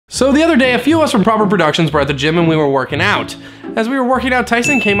So the other day, a few of us from Proper Productions were at the gym and we were working out. As we were working out,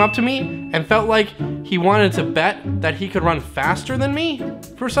 Tyson came up to me and felt like he wanted to bet that he could run faster than me.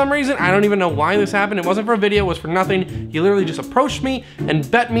 For some reason, I don't even know why this happened. It wasn't for a video, it was for nothing. He literally just approached me and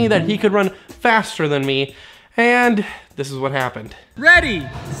bet me that he could run faster than me. And this is what happened. Ready,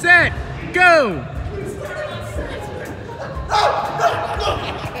 set, go!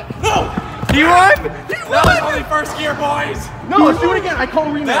 He won? He won! That was only first gear, boys! No, let's do it again. I call a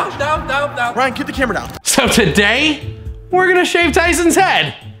rematch. Down. Ryan, get the camera down. So today, we're gonna shave Tyson's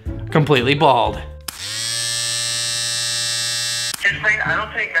head. Completely bald. Here's the thing, I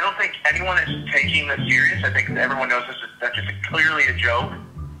don't think anyone is taking this serious. I think everyone knows that's just clearly a joke.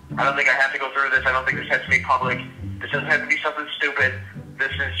 I don't think I have to go through this. I don't think this has to be public. This doesn't have to be something stupid.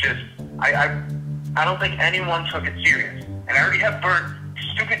 This is just, I don't think anyone took it serious. And I already have Bert,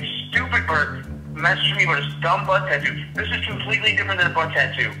 stupid Bert, messaging me about his dumb butt tattoo. This is completely different than a butt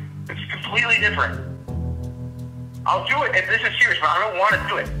tattoo. It's completely different. I'll do it if this is serious, but I don't want to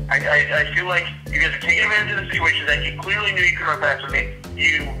do it. I feel like you guys are taking advantage of the situation that you clearly knew you could run faster than me.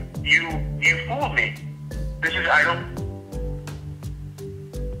 You fooled me. This is, I don't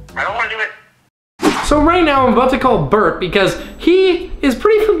want to do it. So right now I'm about to call Bert because he is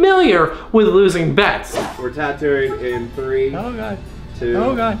pretty familiar with losing bets. We're tattooing in 3. Oh God. 2.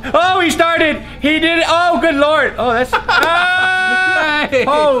 Oh God. Oh, he started. He did it. Oh, good Lord. Oh, that's.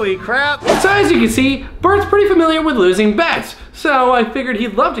 Holy crap. So as you can see, Bert's pretty familiar with losing bets. So I figured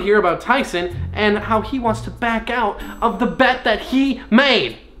he'd love to hear about Tyson and how he wants to back out of the bet that he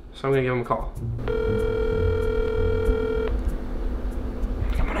made. So I'm gonna give him a call.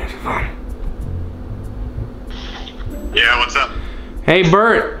 Come on, answer the phone. Yeah, what's up? Hey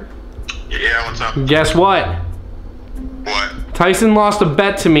Bert, Yeah, what's up? guess what? What? Tyson lost a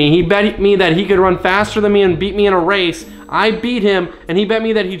bet to me. He bet me that he could run faster than me and beat me in a race. I beat him, and he bet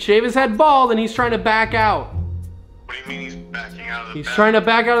me that he'd shave his head bald, and he's trying to back out. What do you mean he's backing out of the He's bet? trying to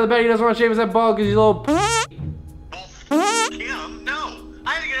back out of the bet. He doesn't want to shave his head bald because he's a little. Well, f him, no.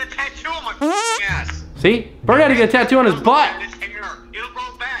 I had to get a tattoo on my ass. See? Bert had to get a tattoo on his butt. This hair, it'll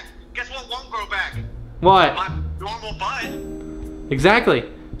grow back. Guess what won't grow back? What? My normal butt. Exactly.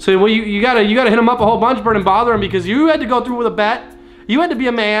 So well, you gotta hit him up a whole bunch, Bert, and bother him because you had to go through with a bet. You had to be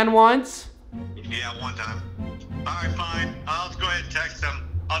a man once. Yeah, one time. Alright, fine. I'll just go ahead and text him.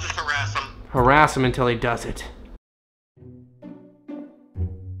 I'll just harass him. Harass him until he does it.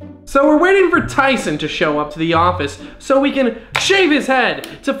 So we're waiting for Tyson to show up to the office so we can shave his head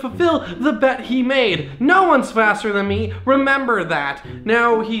to fulfill the bet he made. No one's faster than me, remember that.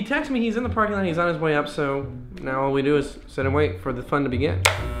 Now, he texted me he's in the parking lot, he's on his way up, so now all we do is sit and wait for the fun to begin.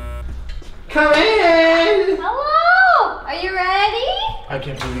 Come in! Hello! Are you ready? I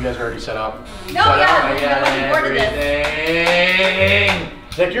can't believe you guys are already set up. No, yeah, I'm looking forward to this.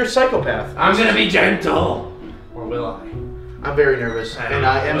 Zach, you're a psychopath. I'm gonna be gentle. Or will I? I'm very nervous, and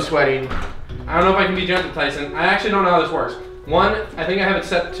I am sweating. I don't know if I can be gentle, Tyson. I actually don't know how this works. One, I think I have it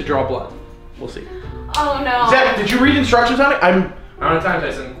set to draw blood. We'll see. Oh no. Zach, did you read instructions on it? I don't have time,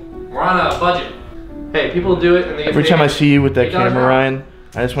 Tyson. We're on a budget. Hey, people do it and they get Every paid time I see you with that $8 camera, an hour. Ryan,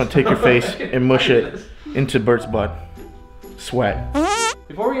 I just want to take your face and mush it into Bert's butt. Sweat.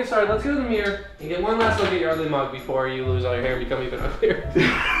 Before we get started, let's go to the mirror and get one last look at your ugly mug before you lose all your hair and become even uglier.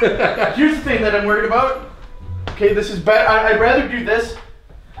 Here's the thing that I'm worried about. Okay, this is bad. I'd rather do this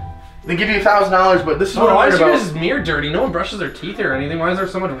than give you $1,000, but this is what I'm why worried is your about. guys' mirror dirty? No one brushes their teeth or anything. Why is there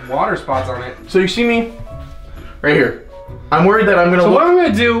so much water spots on it? So you see me right here. I'm worried that I'm gonna So look what I'm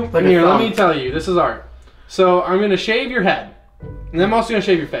gonna do, like a here, let thumb. me tell you, this is art. So I'm gonna shave your head, and then I'm also gonna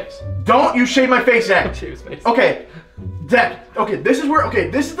shave your face. Don't you shave my face, Zach. Shave his face. Okay, Zach. Okay, this is where. Okay,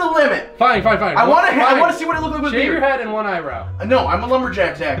 this is the limit. Fine. I want to see what it looks like with Shave beard. your head and one eyebrow. No, I'm a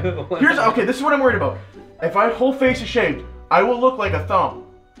lumberjack, Zach. Here's okay. This is what I'm worried about. If my whole face is shaved, I will look like a thumb.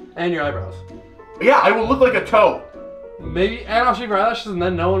 And your eyebrows. Yeah, I will look like a toe. Maybe, and I'll shave your eyelashes, and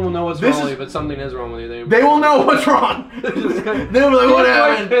then no one will know what's wrong with you, but something is wrong with you. They will know what's wrong. They'll be like, what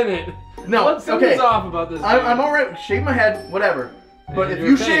happened? Pin it. No, Something's okay. off about this. I'm alright. Shave my head, whatever. But And if your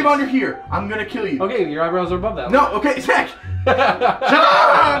you face. shave under here, I'm gonna kill you. Okay, your eyebrows are above that. No, okay, Zach. Shut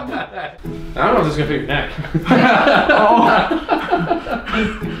up! I don't know if this is gonna fit your neck.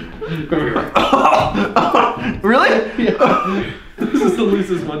 Really? Yeah. This is the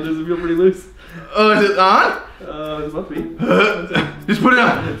loosest one. Does it feel pretty loose? Oh, is it on? It must be. Just put it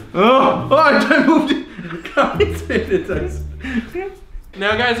on. Oh, I moved it.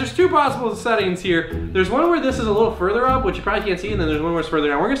 Now guys, there's two possible settings here. There's one where this is a little further up, which you probably can't see, and then there's one where it's further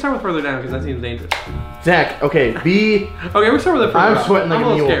down. We're gonna start with further down because that seems dangerous. Zach, okay, be. Okay, we'll start with it further I'm up. sweating like I'm a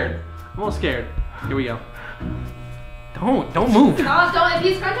a little mule. scared. I'm a little scared. Here we go. Don't move. No, don't. If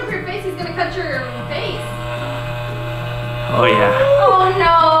you scrunch up your cut your face. Oh yeah. Oh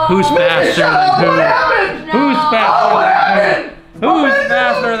no. Who's faster Shut than up, who? what happened? No. Who's faster What happened? than who? Who's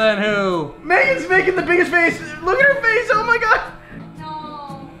faster than who? Megan's making the biggest face. Look at her face, oh my god.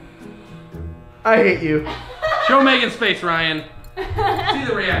 No. I hate you. Show Megan's face, Ryan. See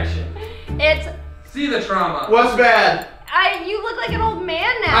the reaction. It's. See the trauma. What's bad? You look like an old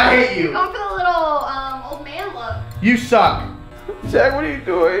man now. I hate you. You're going for the little old man look. You suck. Zach, what are you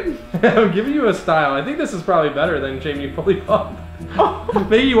doing? I'm giving you a style. I think this is probably better than Jamie fully pumped.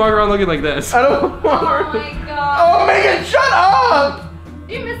 Maybe you walk around looking like this. I don't want Oh her. my god. Oh, Megan, shut up!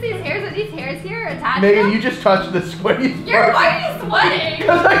 Do you miss these hairs? Are these hairs here attached? Megan, to you just touched the sweaty Why are you sweating?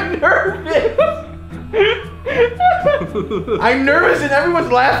 Because I'm nervous. I'm nervous and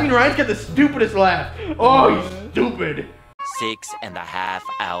everyone's laughing. Ryan's got the stupidest laugh. Oh, he's stupid. 6.5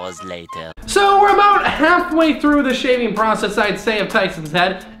 hours later. So we're about halfway through the shaving process, I'd say, of Tyson's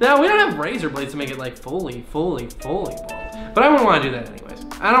head. Now, we don't have razor blades to make it like fully bald. But I wouldn't want to do that anyways.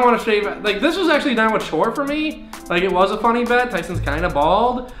 I don't want to shave, like this was actually not a chore for me. Like it was a funny bet. Tyson's kind of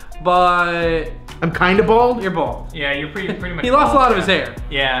bald, but I'm kind of bald. you're bald. Yeah, you're pretty much. He lost a bald, lot of his yeah. hair.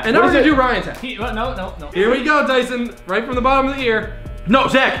 Yeah. And now we're gonna do Ryan's head. Well, no. Here we go, Tyson. Right from the bottom of the ear. No,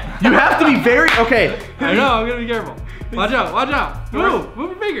 Zach, you have to be very, okay. I know, I'm gonna be careful. Watch out, watch out. Move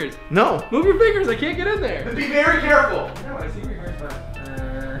your fingers. No. Move your fingers, I can't get in there. Be very careful. No, I see where your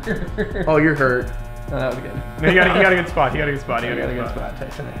hair's Oh, you're hurt. Oh, that was good. No, you got a good spot. You got a good spot.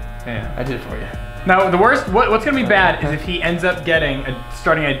 Tyson. Yeah. I did it for you. Now the worst, what's gonna be bad is if he ends up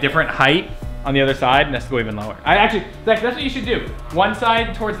starting at a different height on the other side and has to go even lower. Zach, that's what you should do. One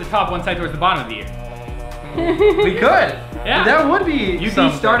side towards the top, one side towards the bottom of the ear. We could. Yeah. That would be You'd be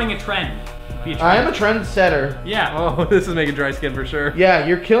something. starting a trend. Be a trend. I am a trendsetter. Yeah. Oh, this is making dry skin for sure. Yeah,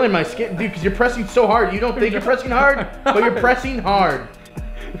 you're killing my skin, dude, because you're pressing so hard. You don't think you're pressing hard, but you're pressing hard.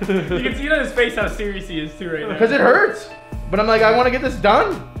 You can see it on his face how serious he is too right now. Because it hurts. But I'm like, I want to get this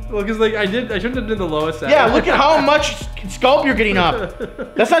done. Well, because like I shouldn't have done the lowest setting. Yeah, look at how much scalp you're getting up.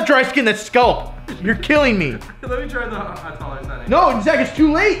 That's not dry skin, that's scalp. You're killing me. Let me try the taller setting. No, Zach, it's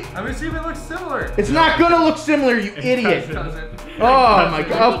too late. I'm gonna see if it looks similar. It's not gonna look similar, you idiot. It doesn't. Oh my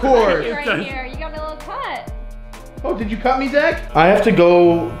god, of course. Right here. You got a little cut. Oh, did you cut me, Zach? I have to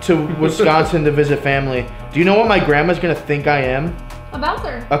go to Wisconsin to visit family. Do you know what my grandma's gonna think I am? A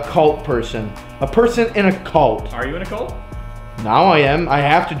bouncer. A cult person. A person in a cult. Are you in a cult? Now I am. I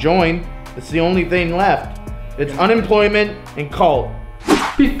have to join. It's the only thing left. It's unemployment and cult.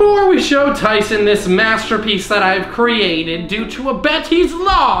 Before we show Tyson this masterpiece that I've created due to a bet he's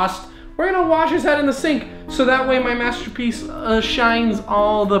lost, we're gonna wash his head in the sink so that way my masterpiece shines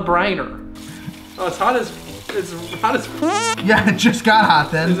all the brighter. Oh, it's hot as Yeah, it just got hot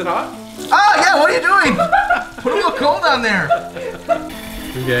then. Is it hot? Oh, yeah, what are you doing? Put a little cold on there.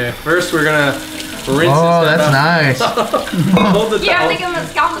 Okay, first we're gonna rinse Oh, his head that's up. nice. Hold the You have towel. to give him a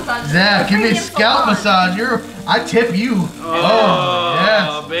scalp massage. Zach, give me a Premium scalp salon. massage. I tip you. Oh,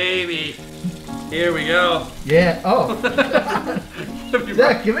 yes. baby. Here we go. Yeah. Oh.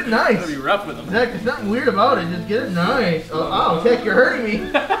 Zach, give it nice. Gotta be rough with him. Zach, there's nothing weird about it. Just get it nice. Oh, Zach, you're hurting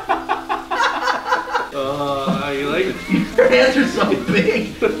me. Oh, you like it? Your hands are so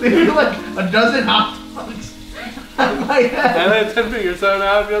big. They feel like a dozen hot dogs on my head. I had 10 fingers, so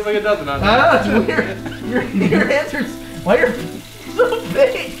now it feels like a dozen on I know, it's weird. Your hands are. Why are you so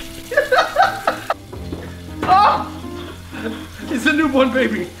big? Oh! He's a newborn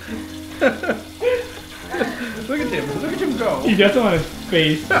baby. Look at him. Look at him go. He gets him on his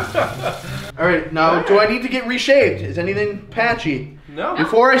face. All right, now do I need to get reshaved? Is anything patchy? No.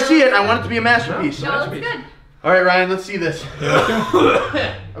 Before I see it, I want it to be a masterpiece. No, it looks good. All right, Ryan, let's see this.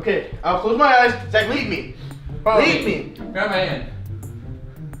 Okay, I'll close my eyes. Zach, lead me. Lead me. Grab my hand.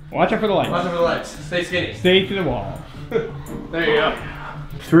 Watch out for the lights. Watch over the lights. Stay skinny. Stay to the wall. There you go.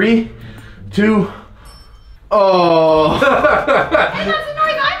 3, 2. Oh. Hey, that's the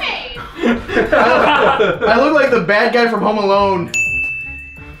noise I made. I look like the bad guy from Home Alone.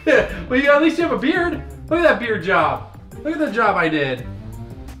 Well, at least you have a beard. Look at that beard job. Look at the job I did.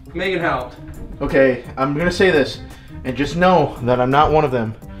 Megan helped. Okay, I'm gonna say this, and just know that I'm not one of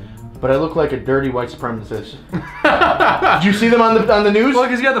them, but I look like a dirty white supremacist. Did you see them on the news? Well,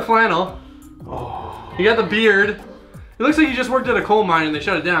 because you got the flannel. Oh. You got the beard. It looks like you just worked at a coal mine and they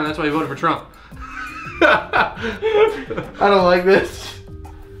shut it down. That's why you voted for Trump. I don't like this.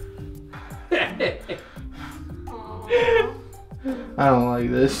 I don't like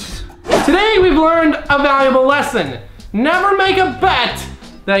this. Today we've learned a valuable lesson. Never make a bet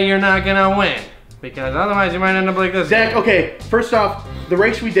that you're not gonna win. Because otherwise you might end up like this. Zach, okay, first off, the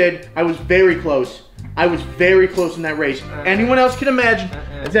race we did, I was very close. I was very close in that race. Anyone else can imagine.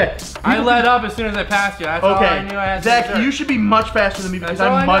 Zach, I let up as soon as I passed you. That's all I knew I had to Zach, exert. you should be much faster than me because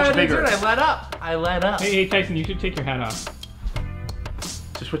I'm much bigger. I let up. I let up. Hey, Tyson, you should take your hat off. Is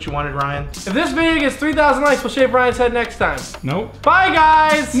this what you wanted, Ryan? If this video gets 3,000 likes, we'll shave Ryan's head next time. Nope. Bye,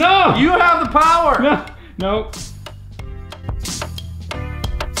 guys. No. You have the power. No. Nope.